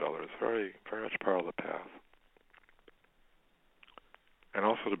with each other is very, very much part of the path. And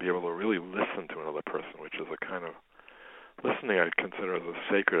also to be able to really listen to another person, which is a kind of listening I consider as a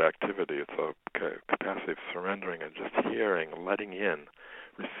sacred activity. It's a capacity of surrendering and just hearing, letting in,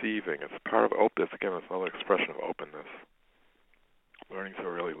 receiving. It's part of openness. Again, it's another expression of openness. Learning to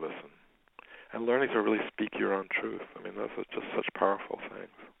really listen. And learning to really speak your own truth. I mean, those are just such powerful things.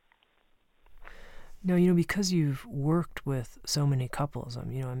 Now, because you've worked with so many couples,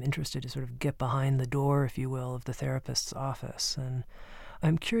 I'm interested to sort of get behind the door, if you will, of the therapist's office. And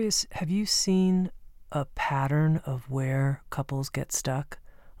I'm curious, have you seen a pattern of where couples get stuck?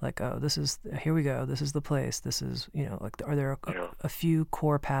 Like, oh, here we go, this is the place, this is, are there a few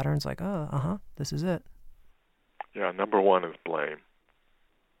core patterns like, this is it? Yeah, number one is blame.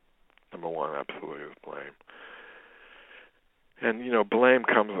 Number one absolutely is blame. And, blame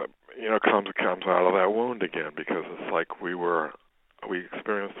comes out of that wound again, because it's like we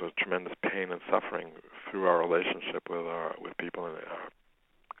experienced a tremendous pain and suffering through our relationship with people and our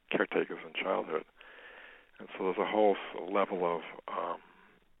caretakers in childhood. And so there's a whole level of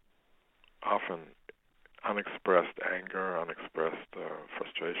often unexpressed anger, unexpressed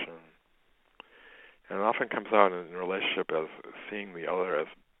frustration. And it often comes out in a relationship as seeing the other as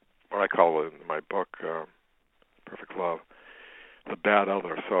what I call it in my book, Perfect Love, the bad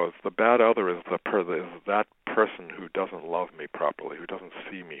other. So it's the bad other is that person who doesn't love me properly, who doesn't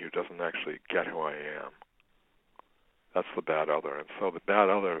see me, who doesn't actually get who I am. That's the bad other. And so the bad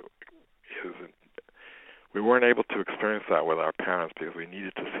other is, we weren't able to experience that with our parents because we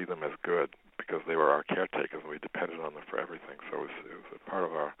needed to see them as good, because they were our caretakers and we depended on them for everything. So it was a part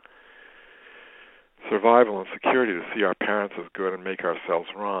of our survival and security to see our parents as good and make ourselves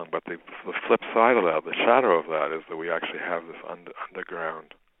wrong. But the flip side of that, the shadow of that, is that we actually have this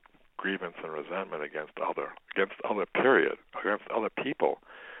underground grievance and resentment against other people.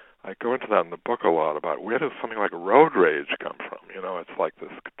 I go into that in the book a lot about where does something like road rage come from. It's like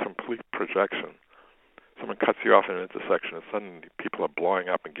this complete projection. Someone cuts you off in an intersection and suddenly people are blowing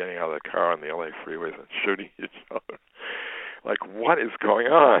up and getting out of their car on the LA freeways and shooting each other. Like, what is going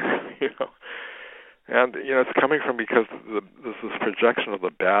on? And, it's coming from because there's this projection of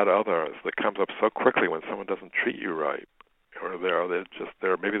the bad others that comes up so quickly when someone doesn't treat you right. Or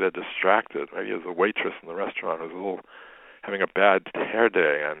maybe they're distracted. Maybe there's a waitress in the restaurant who's having a bad hair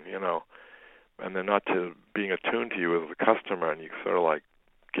day, and they're not being attuned to you as a customer, and you sort of like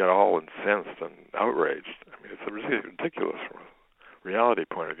get all incensed and outraged. I mean, it's really ridiculous from a reality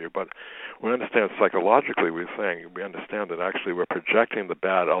point of view. But we understand psychologically, we understand that actually we're projecting the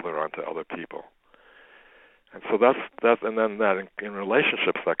bad other onto other people. And so and then that in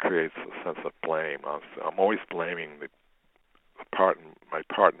relationships, that creates a sense of blame. I'm always blaming my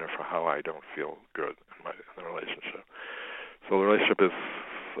partner for how I don't feel good in the relationship. So the relationship is,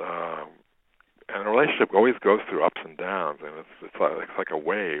 and a relationship always goes through ups and downs, and it's like a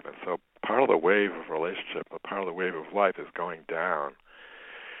wave. And so part of the wave of relationship, part of the wave of life is going down.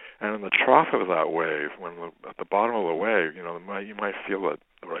 And in the trough of that wave, at the bottom of the wave, you might feel that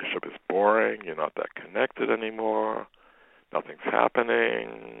the relationship is boring, you're not that connected anymore, nothing's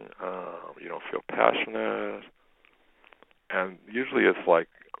happening, you don't feel passionate. And usually it's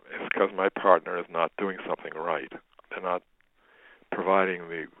because my partner is not doing something right. They're not providing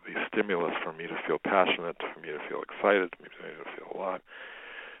the stimulus for me to feel passionate, for me to feel excited, for me to feel alive.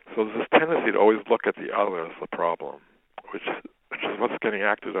 So there's this tendency to always look at the other as the problem, which is what's getting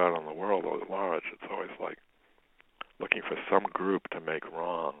acted out on the world at large. It's always like looking for some group to make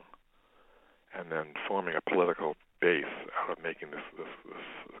wrong, and then forming a political base out of making this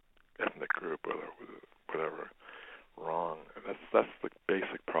ethnic group, whatever, wrong. That's the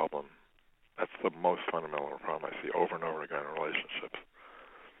basic problem. That's the most fundamental problem I see over and over again in relationships.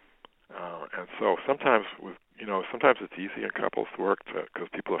 And so sometimes it's easy in couples work because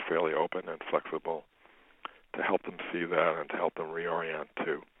people are fairly open and flexible, to help them see that and to help them reorient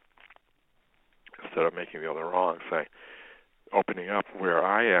to, instead of making the other wrong, say, opening up where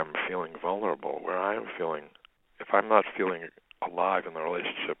I am feeling vulnerable, where I am feeling, if I'm not feeling alive in the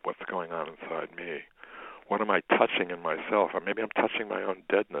relationship, what's going on inside me? What am I touching in myself? Or maybe I'm touching my own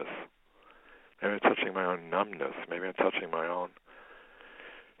deadness. Maybe I'm touching my own numbness. Maybe I'm touching my own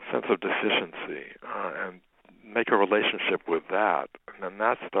sense of deficiency, and make a relationship with that, and then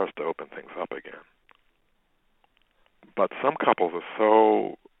that starts to open things up again. But some couples are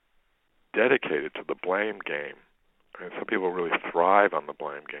so dedicated to the blame game. I mean, some people really thrive on the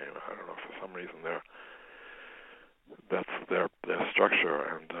blame game. I don't know, for some reason that's their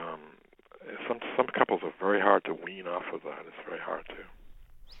structure, and some couples are very hard to wean off of that. It's very hard to.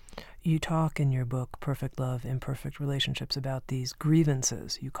 You talk in your book, Perfect Love, Imperfect Relationships, about these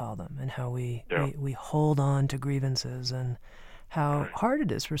grievances, you call them, and how we hold on to grievances, and how hard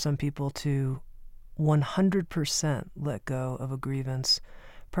it is for some people to 100% let go of a grievance,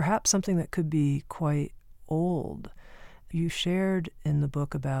 perhaps something that could be quite old. You shared in the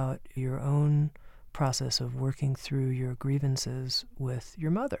book about your own process of working through your grievances with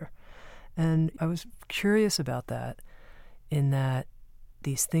your mother. And I was curious about that, in that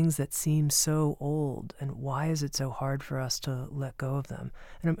these things that seem so old, and why is it so hard for us to let go of them?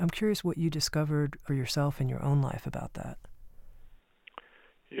 And I'm curious what you discovered for yourself in your own life about that.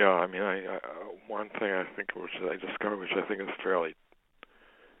 Yeah, I mean, one thing I think which I discovered, which I think is fairly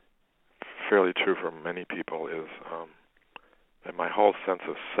true for many people, is that my whole sense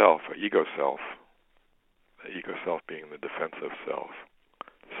of self, ego self, the ego self being the defensive self,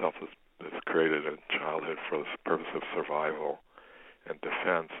 self that's created in childhood for the purpose of survival and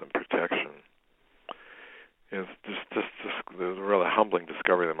defense and protection, is just the really humbling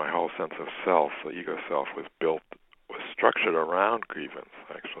discovery that my whole sense of self, the ego self, was structured around grievance,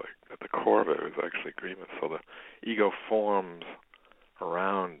 actually. At the core of it was actually grievance. So the ego forms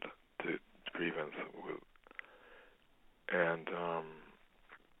around the grievance. And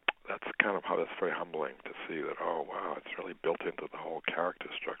that's kind of how that's very humbling to see that, oh, wow, it's really built into the whole character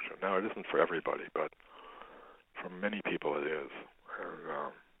structure. Now, it isn't for everybody, but for many people it is.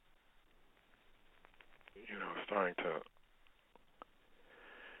 And, starting to,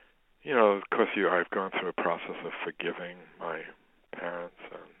 of course, I've gone through a process of forgiving my parents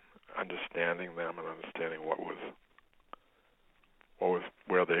and understanding them and understanding what was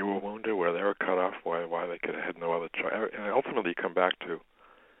where they were wounded, where they were cut off, why they had no other choice. And ultimately, you come back to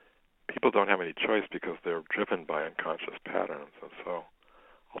people don't have any choice because they're driven by unconscious patterns, and so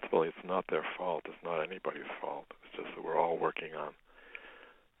ultimately, it's not their fault. It's not anybody's fault. It's just that we're all working on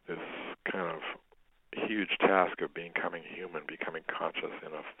this kind of huge task of becoming human, becoming conscious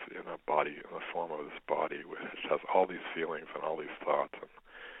in a body, in the form of this body, which has all these feelings and all these thoughts,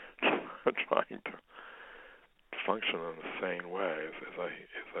 and trying to function in a sane way is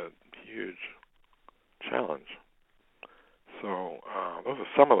a huge challenge. So those are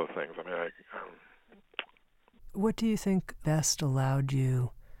some of the things. I mean, what do you think best allowed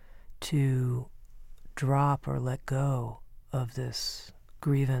you to drop or let go of this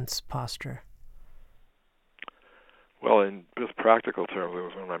grievance posture? Well, in just practical terms, it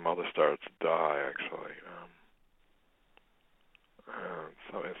was when my mother started to die, actually. And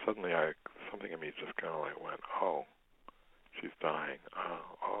so suddenly something in me just kind of like went, oh, she's dying.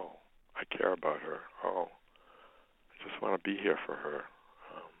 Oh, I care about her. Oh, I just want to be here for her.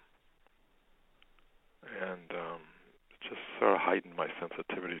 And it just sort of heightened my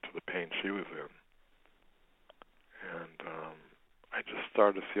sensitivity to the pain she was in. And I just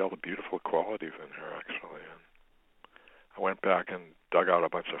started to see all the beautiful qualities in her, actually. And I went back and dug out a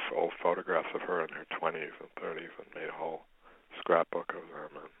bunch of old photographs of her in her 20s and 30s and made a whole scrapbook of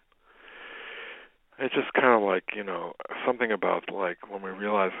them. And it's just kind of like, something about like when we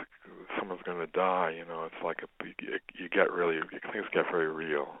realize someone's going to die, it's like things get very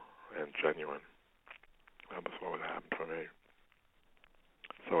real and genuine. That was what would happen for me.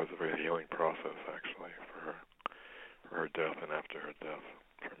 So it was a very healing process, actually, for her death and after her death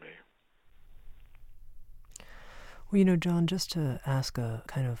for me. Well, John, just to ask a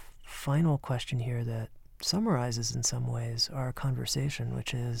kind of final question here that summarizes in some ways our conversation,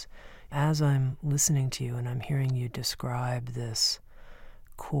 which is, as I'm listening to you and I'm hearing you describe this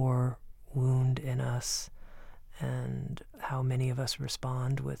core wound in us and how many of us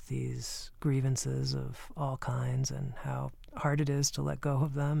respond with these grievances of all kinds and how hard it is to let go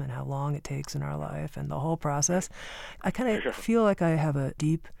of them and how long it takes in our life and the whole process, I kind of feel like I have a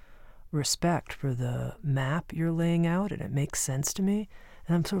deep respect for the map you're laying out, and it makes sense to me.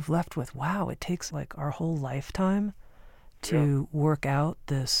 And I'm sort of left with, wow, it takes like our whole lifetime to work out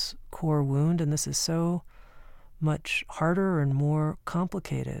this core wound, and this is so much harder and more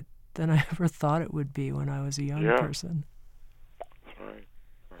complicated than I ever thought it would be when I was a young person. That's right.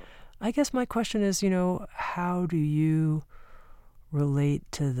 I guess my question is, how do you relate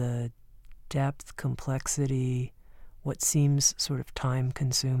to the depth, complexity, what seems sort of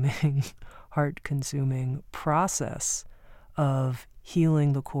time-consuming, heart-consuming process of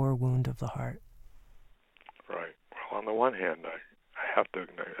healing the core wound of the heart? Right. Well, on the one hand, I have to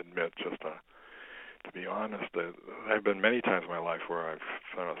admit, just to be honest, there have been many times in my life where I've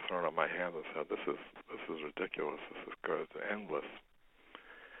sort of thrown up my hands and said, "This is ridiculous. This is good. It's endless."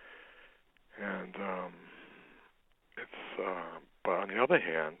 And but on the other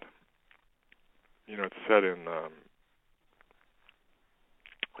hand, it's said in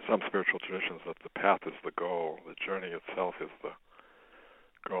some spiritual traditions that the path is the goal, the journey itself is the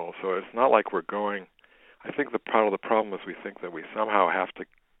goal. So it's not like we're going. I think the part of the problem is we think that we somehow have to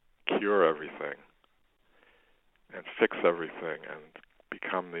cure everything and fix everything and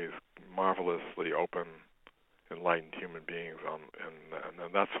become these marvelously open, enlightened human beings,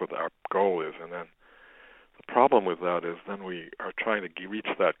 and that's what our goal is. And then the problem with that is then we are trying to reach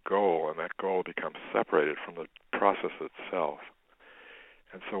that goal, and that goal becomes separated from the process itself.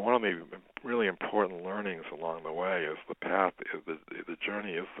 And so one of the really important learnings along the way is the path, is the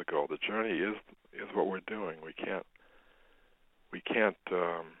journey is the goal. The journey is what we're doing. We can't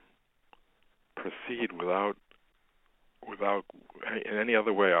proceed without in any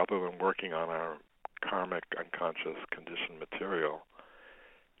other way other than working on our karmic unconscious conditioned material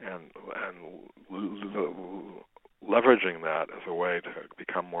and leveraging that as a way to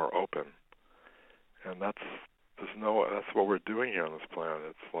become more open. And that's what we're doing here on this planet.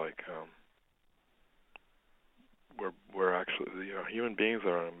 It's like we're actually, human beings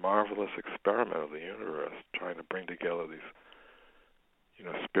are a marvelous experiment of the universe, trying to bring together these,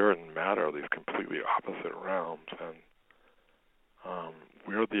 spirit and matter, these completely opposite realms, and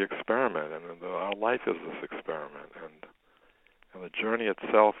we're the experiment, and our life is this experiment, and the journey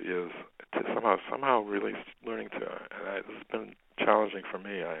itself is to somehow really learning to. And this has been challenging for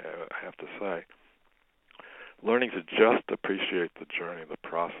me, I have to say, learning to just appreciate the journey, the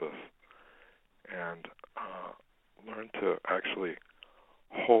process, and learn to actually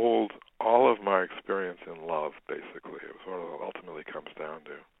hold all of my experience in love, basically. It was what it ultimately comes down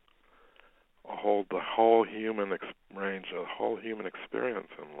to. Hold the whole human range, the whole human experience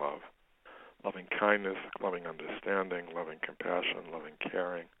in love. Loving kindness, loving understanding, loving compassion, loving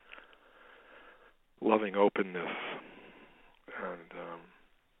caring, loving openness. And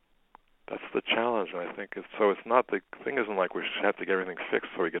that's the challenge, I think. It's not, the thing isn't like we have to get everything fixed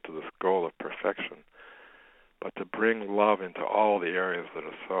so we get to this goal of perfection, but to bring love into all the areas that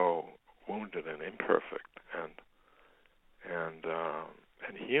are so wounded and imperfect and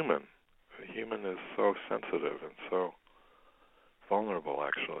human. The human is so sensitive and so vulnerable,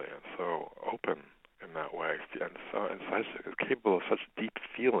 actually, and so open in that way, and is capable of such deep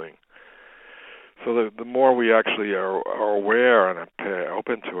feeling. So the more we actually are aware and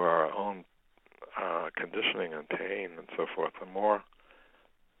open to our own conditioning and pain and so forth, the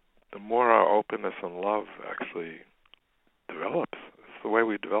more our openness and love actually develops. It's the way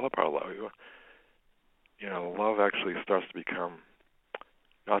we develop our love. Love actually starts to become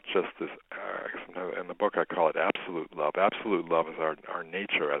not just this, in the book I call it absolute love. Absolute love is our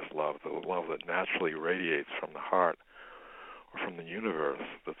nature as love, the love that naturally radiates from the heart or from the universe,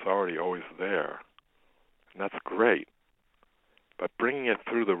 that's already always there. And that's great. But bringing it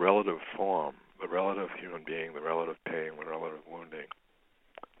through the relative form, the relative human being, the relative pain, the relative wounding,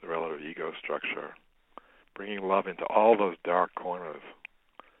 the relative ego structure, bringing love into all those dark corners,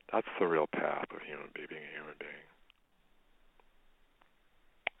 that's the real path of being a human being.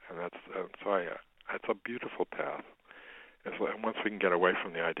 And it's a beautiful path. And once we can get away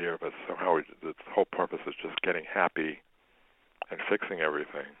from the idea of it, somehow the whole purpose is just getting happy and fixing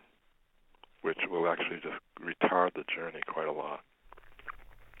everything, which will actually just retard the journey quite a lot.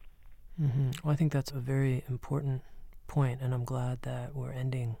 Mm-hmm. Well, I think that's a very important point, and I'm glad that we're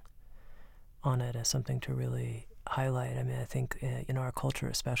ending on it as something to really highlight. I mean, I think in our culture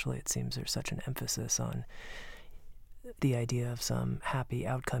especially, it seems there's such an emphasis on the idea of some happy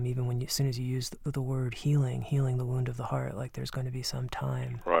outcome, even when as soon as you use the word healing the wound of the heart, like there's going to be some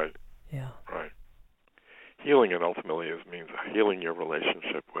time. Right. Yeah. Right. Healing it ultimately means healing your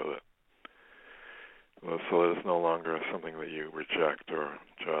relationship with it, so that it's no longer something that you reject or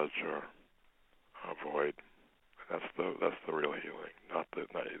judge or avoid. That's the real healing.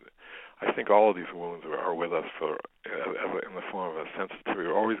 I think all of these wounds are with us in the form of a sensitivity.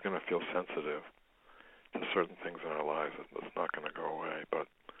 We're always going to feel sensitive to certain things in our lives. That's not going to go away, but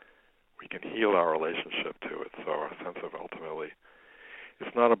we can heal our relationship to it. So our sense of ultimately,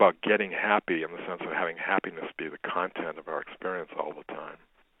 it's not about getting happy in the sense of having happiness be the content of our experience all the time.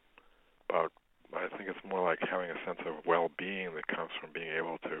 But I think it's more like having a sense of well-being that comes from being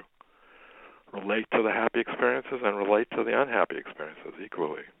able to relate to the happy experiences and relate to the unhappy experiences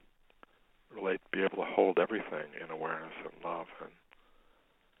equally. Be able to hold everything in awareness and love,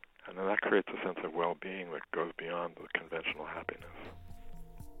 and then that creates a sense of well-being that goes beyond the conventional happiness.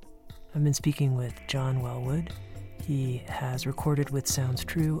 I've been speaking with John Welwood. He has recorded with Sounds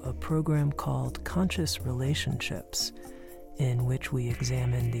True a program called Conscious Relationships, in which we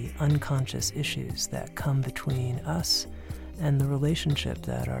examine the unconscious issues that come between us and the relationship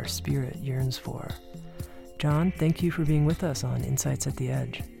that our spirit yearns for. John, thank you for being with us on Insights at the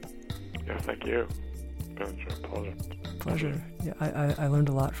Edge. Yeah, thank you. It's been a pleasure. Pleasure. Yeah, I learned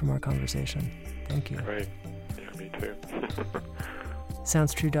a lot from our conversation. Thank you. Great. Yeah, me too.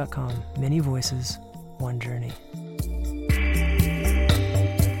 SoundsTrue.com. Many voices, one journey.